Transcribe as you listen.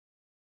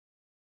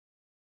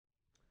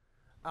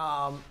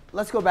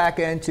Let's go back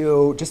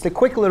into just a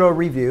quick little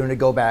review and to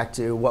go back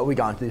to what we've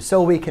gone through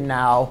so we can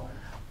now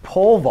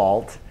pole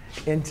vault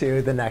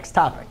into the next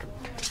topic.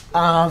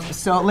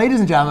 So ladies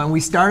and gentlemen, we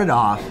started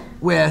off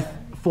with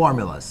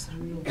formulas,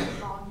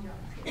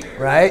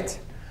 right?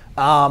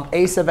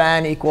 A sub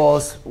n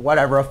equals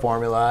whatever a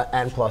formula,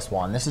 n plus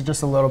 1. This is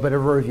just a little bit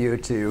of a review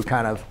to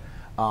kind of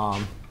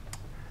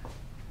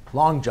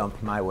long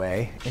jump my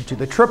way into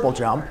the triple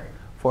jump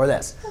for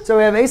this. So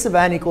we have a sub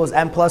n equals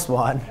n plus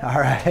 1, all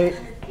right?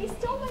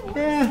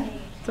 Yeah,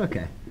 it's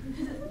OK.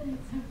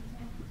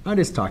 I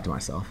just talk to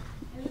myself.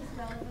 Is this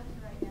relevant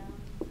to right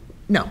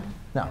now?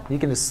 No. You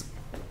can just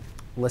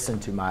listen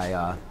to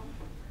my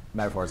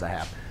metaphors I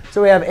have.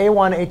 So we have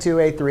a1,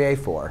 a2, a3,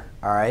 a4,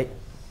 all right?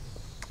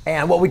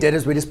 And what we did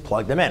is we just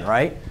plugged them in,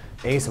 right?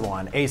 A sub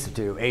 1, A sub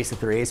 2, A sub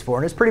 3, A sub 4,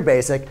 and it's pretty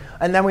basic.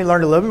 And then we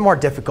learned a little bit more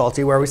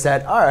difficulty where we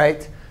said, all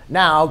right,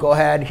 now go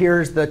ahead,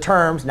 here's the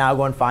terms, now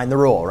go and find the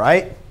rule,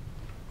 right?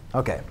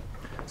 OK.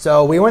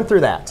 So we went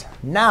through that.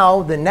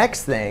 Now the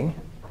next thing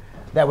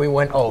that we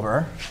went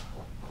over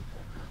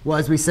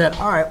was we said,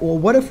 all right, well,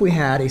 what if we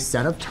had a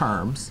set of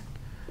terms,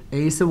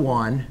 a sub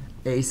 1,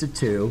 a sub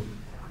 2,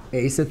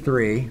 a sub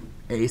 3,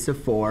 a sub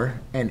 4,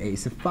 and a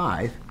sub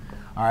 5.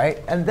 All right,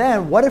 and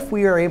then what if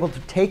we are able to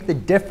take the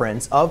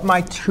difference of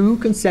my two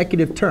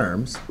consecutive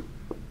terms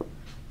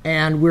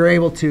and we're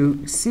able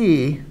to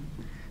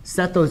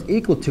set those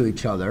equal to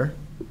each other?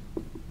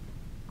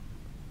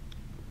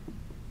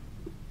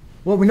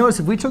 Well, we notice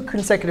if we took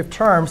consecutive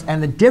terms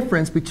and the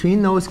difference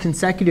between those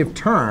consecutive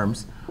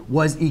terms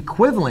was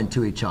equivalent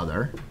to each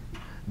other,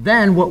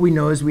 then what we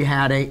know is we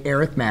had an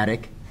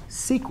arithmetic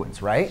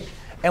sequence, right?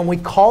 And we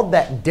called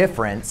that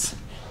difference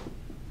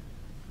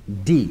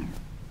d,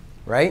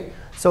 right?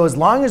 So as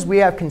long as we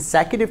have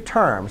consecutive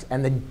terms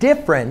and the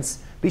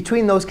difference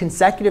between those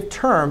consecutive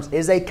terms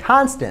is a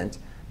constant,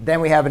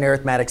 then we have an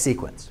arithmetic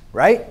sequence,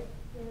 right?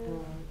 Yeah.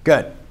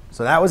 Good.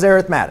 So that was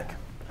arithmetic.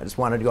 I just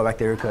wanted to go back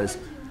there because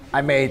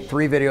I made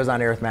 3 videos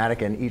on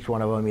arithmetic, and each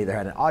one of them either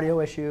had an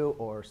audio issue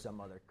or some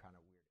other